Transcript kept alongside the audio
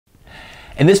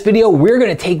In this video, we're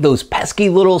gonna take those pesky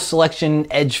little selection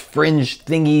edge fringe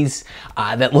thingies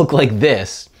that look like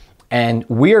this, and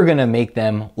we are gonna make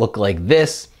them look like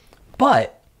this,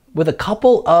 but with a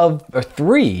couple of, or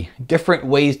three different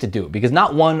ways to do it, because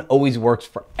not one always works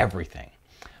for everything.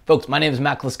 Folks, my name is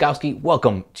Kloskowski.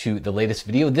 Welcome to the latest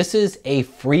video. This is a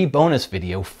free bonus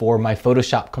video for my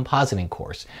Photoshop compositing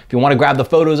course. If you want to grab the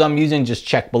photos I'm using, just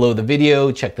check below the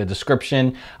video, check the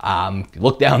description. If you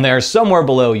look down there, somewhere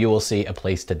below, you will see a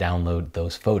place to download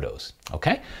those photos.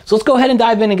 Okay, so let's go ahead and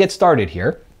dive in and get started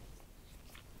here.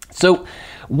 So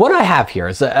what I have here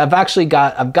is I've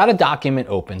got a document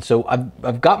open. So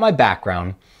I've got my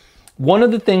background. One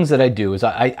of the things that I do is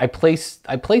I place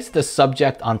the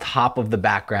subject on top of the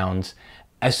backgrounds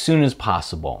as soon as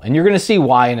possible. And you're gonna see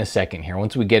why in a second here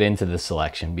once we get into the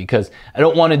selection, because I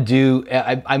don't wanna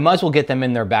I might as well get them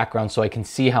in their background so I can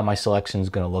see how my selection is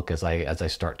gonna look as I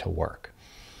start to work.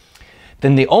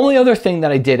 Then the only other thing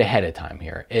that I did ahead of time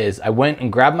here is I went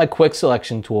and grabbed my quick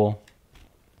selection tool,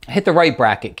 hit the right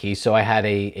bracket key, so I had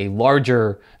a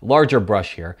larger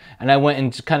brush here, and I went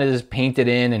and just kind of just painted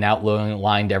in and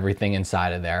outlined everything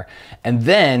inside of there. And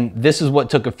then this is what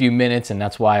took a few minutes, and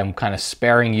that's why I'm kind of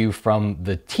sparing you from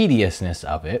the tediousness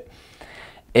of it,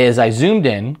 is I zoomed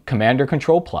in, Command or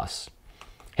Control plus,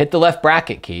 hit the left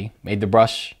bracket key, made the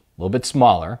brush a little bit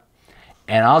smaller,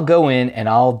 and I'll go in and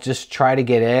I'll just try to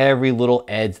get every little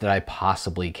edge that I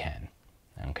possibly can.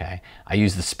 Okay, I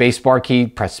use the spacebar key,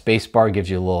 press spacebar, gives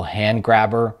you a little hand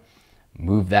grabber,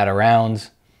 move that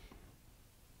around,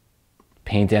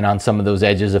 paint in on some of those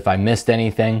edges if I missed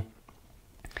anything.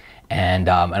 And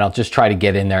I'll just try to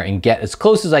get in there and get as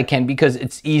close as I can because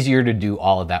it's easier to do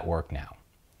all of that work now.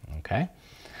 Okay,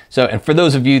 so, and for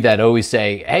those of you that always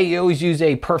say, hey, you always use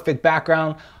a perfect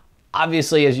background,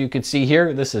 obviously, as you can see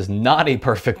here, this is not a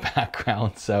perfect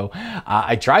background. So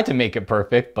I tried to make it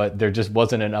perfect, but there just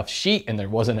wasn't enough sheet and there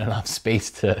wasn't enough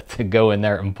space to go in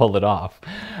there and pull it off.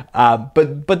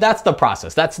 But that's the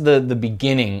process. That's the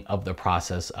beginning of the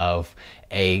process of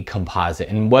a composite.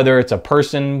 And whether it's a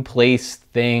person, place,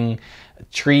 thing,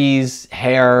 trees,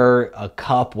 hair, a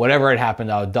cup, whatever it happened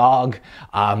to, a dog,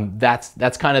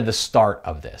 that's kind of the start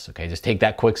of this. Okay, just take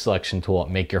that quick selection tool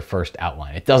and make your first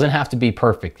outline. It doesn't have to be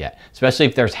perfect yet, especially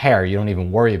if there's hair. You don't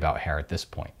even worry about hair at this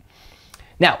point.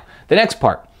 Now, the next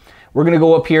part, we're gonna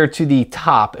go up here to the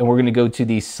top and we're gonna go to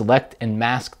the select and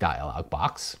mask dialog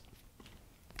box.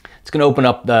 It's going to open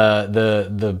up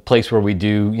the place where we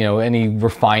do, any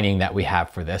refining that we have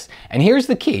for this. And here's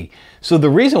the key. So the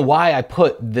reason why I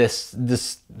put this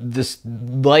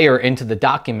layer into the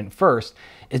document first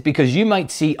is because you might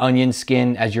see onion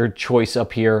skin as your choice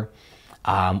up here,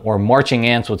 or marching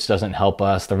ants, which doesn't help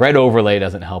us. The red overlay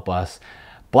doesn't help us.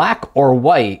 Black or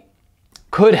white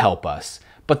could help us.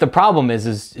 But the problem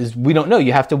is we don't know.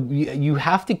 You have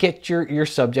to get your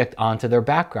subject onto their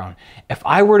background. If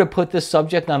I were to put this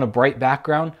subject on a bright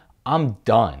background, I'm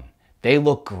done. They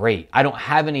look great. I don't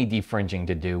have any defringing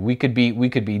to do. We could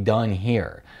be done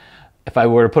here. If I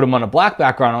were to put them on a black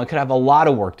background, I could have a lot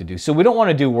of work to do. So we don't want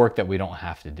to do work that we don't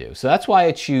have to do. So that's why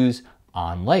I choose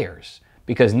on layers,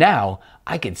 because now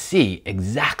I could see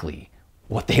exactly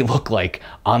what they look like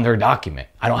on their document.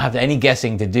 I don't have any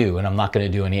guessing to do, and I'm not going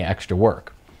to do any extra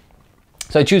work.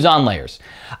 So I choose on layers.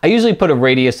 I usually put a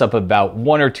radius up about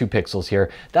 1 or 2 pixels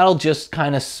here. That'll just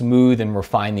kind of smooth and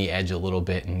refine the edge a little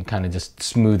bit and kind of just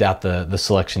smooth out the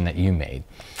selection that you made.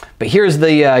 But here's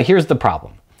the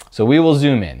problem. So we will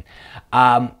zoom in.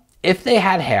 If they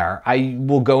had hair, I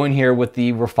will go in here with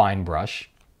the refine brush.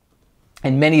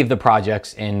 And many of the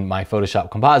projects in my Photoshop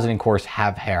compositing course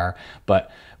have hair,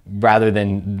 but rather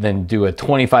than do a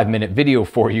 25-minute video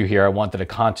for you here, I wanted to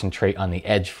concentrate on the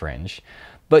edge fringe.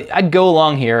 But I'd go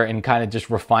along here and kind of just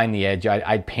refine the edge.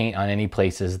 I'd paint on any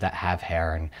places that have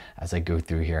hair, and as I go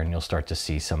through here, and you'll start to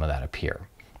see some of that appear.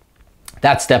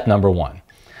 That's step number 1.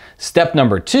 Step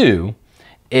number 2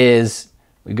 is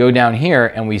we go down here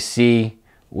and we see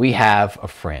we have a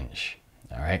fringe.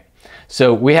 All right.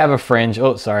 So we have a fringe.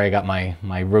 Oh, sorry, I got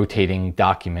my rotating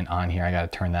document on here. I got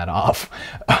to turn that off.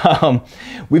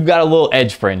 We've got a little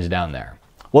edge fringe down there.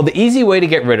 Well, the easy way to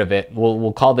get rid of it,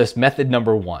 we'll call this method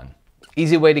number 1.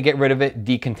 Easy way to get rid of it,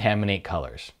 decontaminate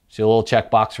colors. See a little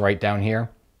checkbox right down here?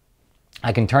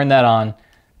 I can turn that on,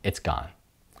 it's gone.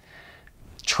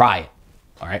 Try it,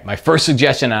 all right? My first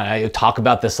suggestion, I talk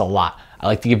about this a lot. I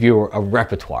like to give you a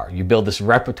repertoire. You build this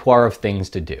repertoire of things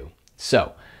to do.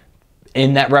 So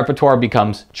in that repertoire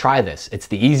becomes, try this. It's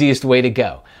the easiest way to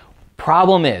go.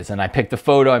 Problem is, and I picked the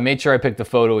photo, I made sure I picked the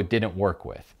photo it didn't work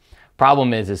with.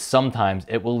 Problem is sometimes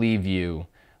it will leave you,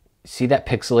 see that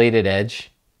pixelated edge?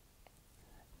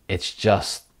 It's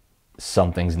just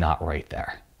something's not right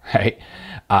there, right?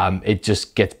 It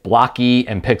just gets blocky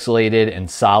and pixelated and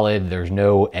solid. There's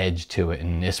no edge to it.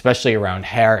 And especially around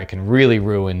hair, it can really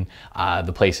ruin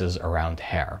the places around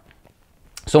hair.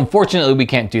 So unfortunately, we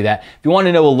can't do that. If you want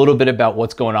to know a little bit about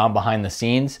what's going on behind the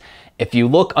scenes, if you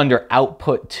look under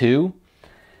output 2,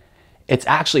 it's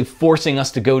actually forcing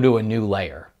us to go to a new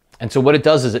layer. And so what it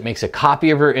does is it makes a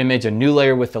copy of your image, a new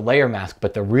layer with the layer mask.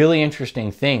 But the really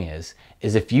interesting thing is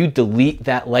if you delete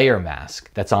that layer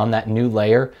mask that's on that new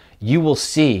layer, you will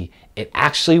see it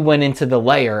actually went into the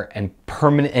layer and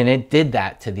it did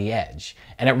that to the edge.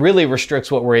 And it really restricts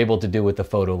what we're able to do with the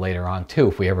photo later on too,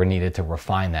 if we ever needed to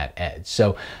refine that edge.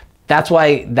 So that's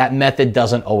why that method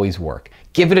doesn't always work.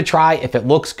 Give it a try. If it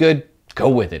looks good, go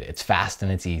with it. It's fast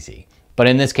and it's easy. But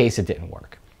in this case, it didn't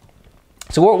work.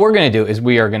 So what we're going to do is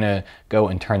we are going to go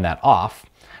and turn that off.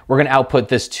 We're going to output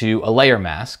this to a layer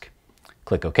mask.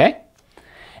 Click OK.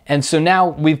 And so now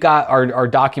we've got our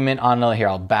document on here.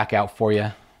 I'll back out for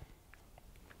you.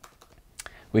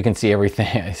 We can see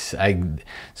everything.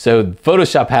 So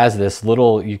Photoshop has this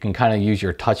little, you can kind of use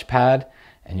your touchpad,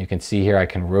 and you can see here I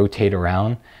can rotate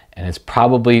around, and it's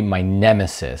probably my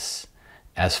nemesis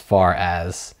as far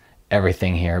as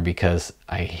everything here, because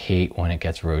I hate when it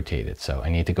gets rotated. So I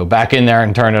need to go back in there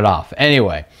and turn it off.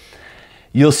 Anyway,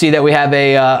 you'll see that we have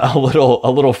a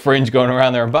little fringe going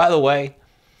around there. And by the way,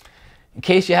 in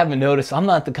case you haven't noticed, I'm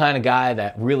not the kind of guy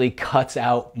that really cuts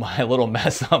out my little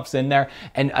mess ups in there.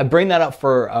 And I bring that up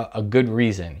for a good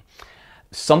reason.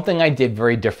 Something I did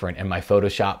very different in my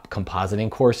Photoshop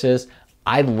compositing courses,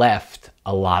 I left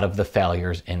a lot of the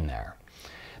failures in there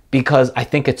because I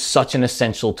think it's such an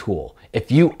essential tool. If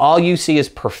all you see is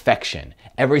perfection,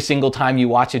 every single time you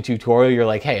watch a tutorial, you're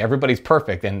like, hey, everybody's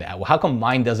perfect. And how come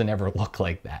mine doesn't ever look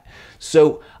like that?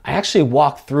 So I actually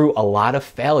walk through a lot of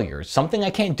failures, something I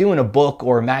can't do in a book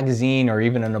or a magazine or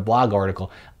even in a blog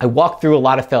article. I walk through a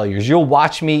lot of failures. You'll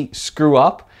watch me screw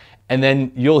up, and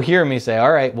then you'll hear me say,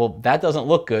 all right, well, that doesn't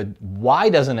look good. Why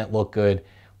doesn't it look good?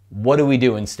 What do we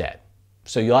do instead?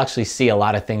 So you'll actually see a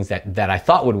lot of things that I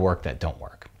thought would work that don't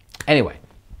work. Anyway,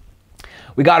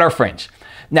 we got our fringe.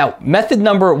 Now, method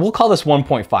number, we'll call this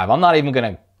 1.5. I'm not even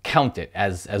going to count it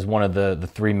as one of the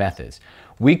 3 methods.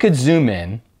 We could zoom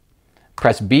in,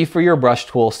 press B for your brush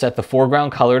tool, set the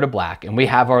foreground color to black, and we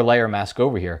have our layer mask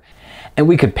over here. And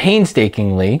we could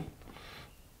painstakingly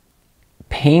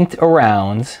paint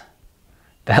around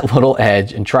that little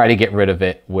edge and try to get rid of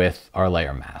it with our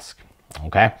layer mask.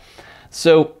 Okay?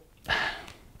 So,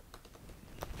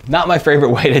 not my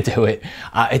favorite way to do it.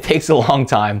 It takes a long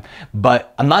time,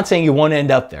 but I'm not saying you won't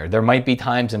end up there. There might be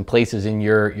times and places in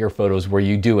your photos where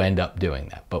you do end up doing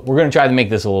that, but we're going to try to make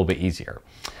this a little bit easier.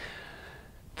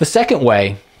 The second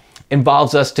way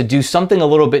involves us to do something a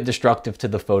little bit destructive to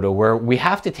the photo where we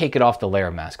have to take it off the layer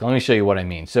mask. Let me show you what I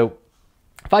mean. So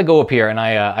if I go up here and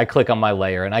I click on my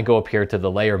layer and I go up here to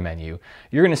the layer menu,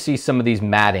 you're going to see some of these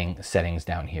matting settings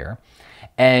down here.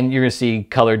 And you're going to see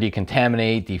color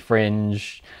decontaminate,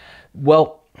 defringe.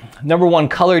 Well, number one,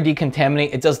 color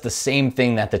decontaminate, it does the same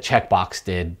thing that the checkbox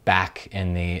did back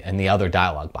in the other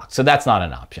dialog box. So that's not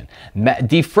an option.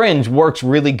 Defringe works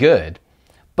really good.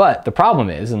 But the problem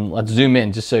is, and let's zoom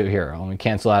in just so here, let me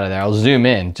cancel out of there. I'll zoom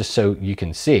in just so you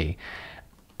can see.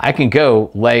 I can go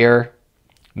layer,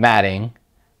 matting,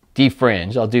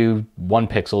 defringe. I'll do 1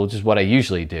 pixel, which is what I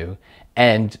usually do.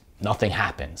 And nothing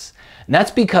happens. And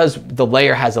that's because the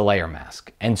layer has a layer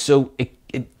mask. And so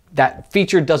that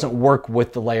feature doesn't work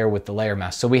with the layer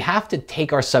mask. So we have to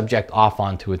take our subject off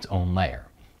onto its own layer.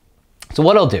 So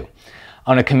what I'll do,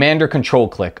 on a Command or Control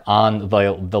click on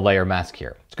the layer mask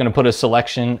here, it's going to put a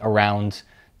selection around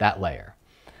that layer.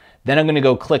 Then I'm going to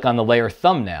go click on the layer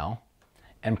thumbnail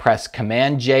and press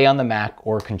Command J on the Mac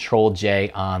or Control J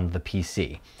on the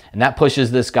PC. And that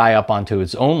pushes this guy up onto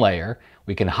its own layer.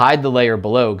 We can hide the layer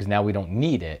below because now we don't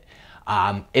need it.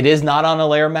 It is not on a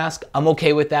layer mask. I'm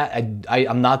okay with that.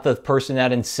 I'm not the person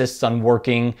that insists on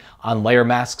working on layer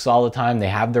masks all the time. They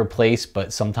have their place,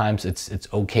 but sometimes it's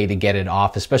okay to get it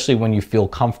off, especially when you feel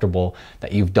comfortable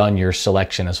that you've done your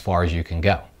selection as far as you can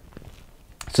go.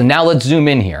 So now let's zoom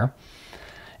in here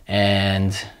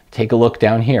and take a look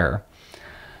down here.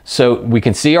 So we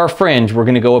can see our fringe. We're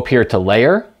going to go up here to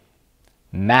layer,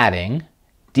 matting,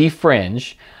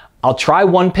 defringe. I'll try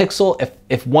 1 pixel.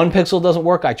 If 1 pixel doesn't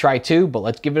work, I try 2, but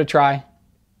let's give it a try.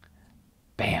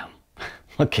 Bam.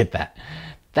 Look at that.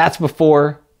 That's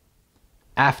before,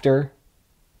 after,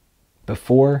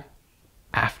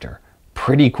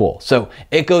 Pretty cool. So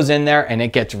it goes in there and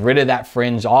it gets rid of that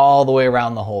fringe all the way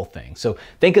around the whole thing. So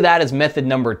think of that as method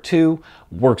number 2.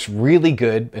 Works really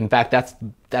good. In fact,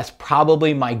 that's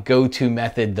probably my go-to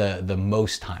method the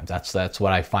most times. That's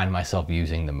what I find myself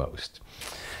using the most.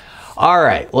 All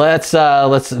right, let's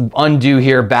undo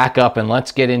here, back up, and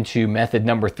let's get into method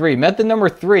number 3. Method number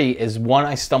 3 is one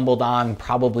I stumbled on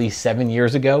probably 7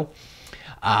 years ago.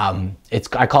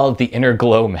 I call it the inner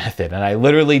glow method, and I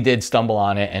literally did stumble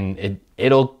on it, and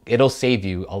it'll save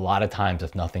you a lot of times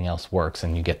if nothing else works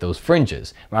and you get those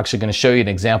fringes. I'm actually going to show you an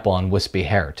example on wispy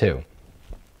hair too.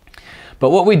 But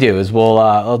what we do is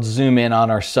I'll zoom in on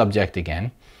our subject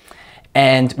again,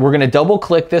 and we're going to double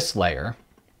click this layer.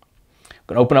 I'm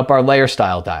going to open up our layer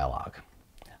style dialog.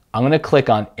 I'm going to click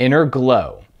on inner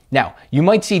glow. Now, you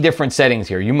might see different settings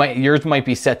here. Yours might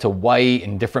be set to white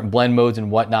and different blend modes and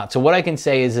whatnot. So what I can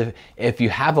say is if you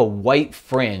have a white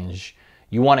fringe,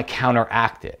 you want to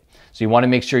counteract it. So you want to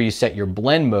make sure you set your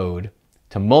blend mode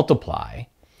to multiply,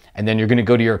 and then you're going to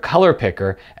go to your color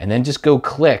picker and then just go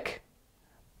click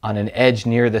on an edge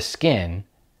near the skin,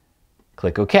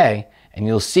 click OK, and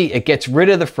you'll see it gets rid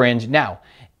of the fringe. Now,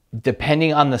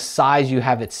 depending on the size you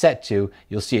have it set to,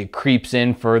 you'll see it creeps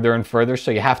in further and further,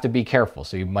 so you have to be careful.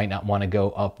 So you might not want to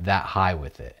go up that high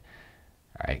with it.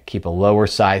 All right, keep a lower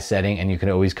size setting, and you can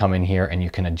always come in here and you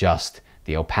can adjust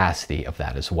the opacity of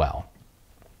that as well.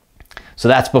 So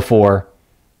that's before,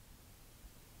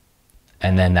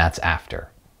 and then that's after.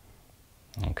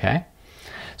 Okay,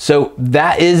 so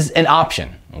that is an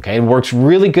option. Okay, it works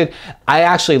really good. I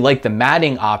actually like the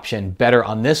matting option better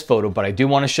on this photo, but I do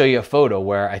want to show you a photo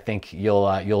where I think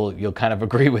you'll kind of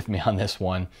agree with me on this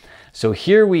one. So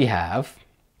here we've got,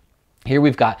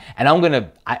 and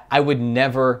I would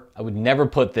never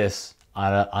put this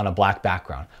on a black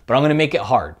background, but I'm gonna make it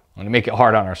hard. I'm gonna make it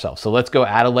hard on ourselves. So let's go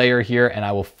add a layer here, and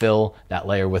I will fill that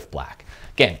layer with black.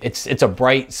 Again, it's a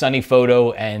bright, sunny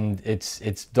photo, and it's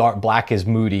dark. Black is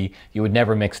moody. You would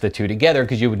never mix the two together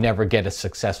because you would never get a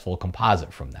successful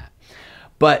composite from that.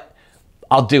 But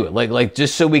I'll do it, like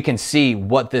just so we can see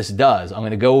what this does. I'm going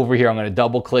to go over here. I'm going to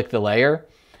double click the layer,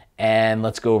 and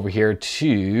let's go over here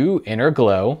to inner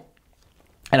glow.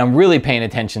 And I'm really paying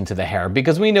attention to the hair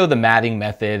because we know the matting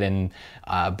method and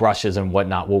brushes and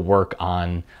whatnot will work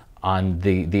on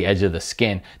the edge of the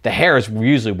skin. The hair is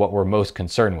usually what we're most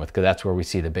concerned with because that's where we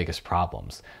see the biggest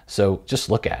problems. So just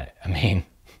look at it. I mean,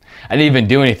 I didn't even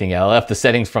do anything yet. I left the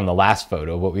settings from the last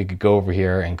photo, but we could go over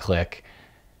here and click.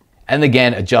 And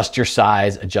again, adjust your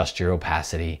size, adjust your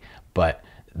opacity. But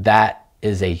that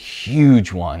is a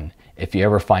huge one if you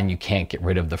ever find you can't get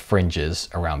rid of the fringes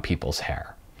around people's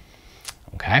hair.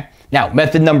 Okay, now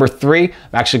method number 3, I'm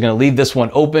actually going to leave this one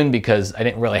open because I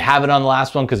didn't really have it on the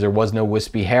last one because there was no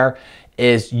wispy hair,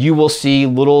 is you will see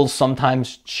little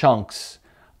sometimes chunks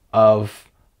of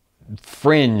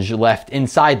fringe left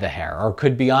inside the hair, or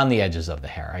could be on the edges of the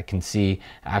hair. I can see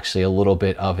actually a little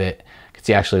bit of it. I can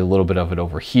see actually a little bit of it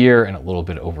over here and a little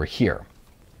bit over here.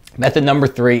 Method number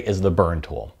 3 is the burn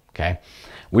tool. Okay,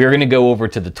 we are going to go over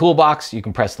to the toolbox. You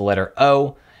can press the letter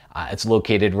O. It's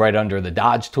located right under the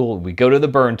dodge tool. We go to the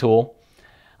burn tool.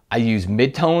 I use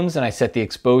midtones and I set the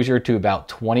exposure to about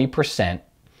 20%,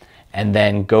 and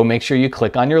then go make sure you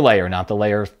click on your layer, not the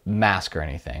layer mask or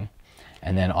anything.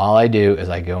 And then all I do is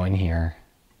I go in here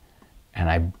and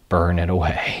I burn it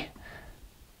away.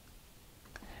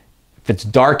 If it's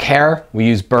dark hair, we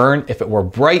use burn. If it were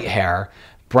bright hair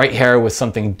with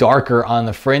something darker on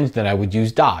the fringe, then I would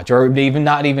use dodge, or even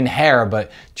not even hair,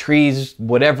 but trees,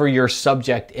 whatever your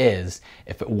subject is.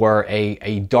 If it were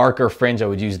a darker fringe, I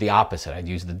would use the opposite. I'd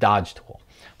use the dodge tool.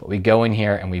 But we go in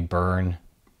here and we burn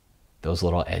those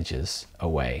little edges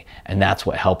away. And that's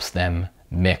what helps them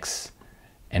mix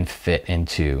and fit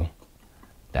into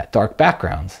that dark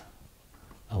background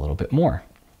a little bit more.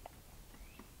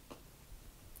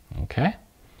 Okay.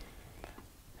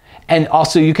 And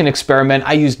also you can experiment.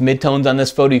 I used midtones on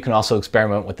this photo. You can also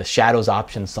experiment with the shadows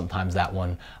option. Sometimes that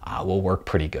one will work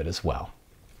pretty good as well.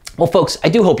 Well, folks, I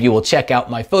do hope you will check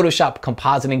out my Photoshop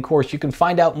compositing course. You can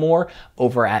find out more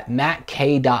over at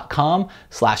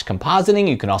mattk.com/compositing.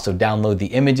 You can also download the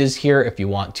images here if you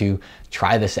want to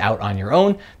try this out on your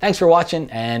own. Thanks for watching,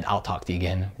 and I'll talk to you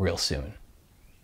again real soon.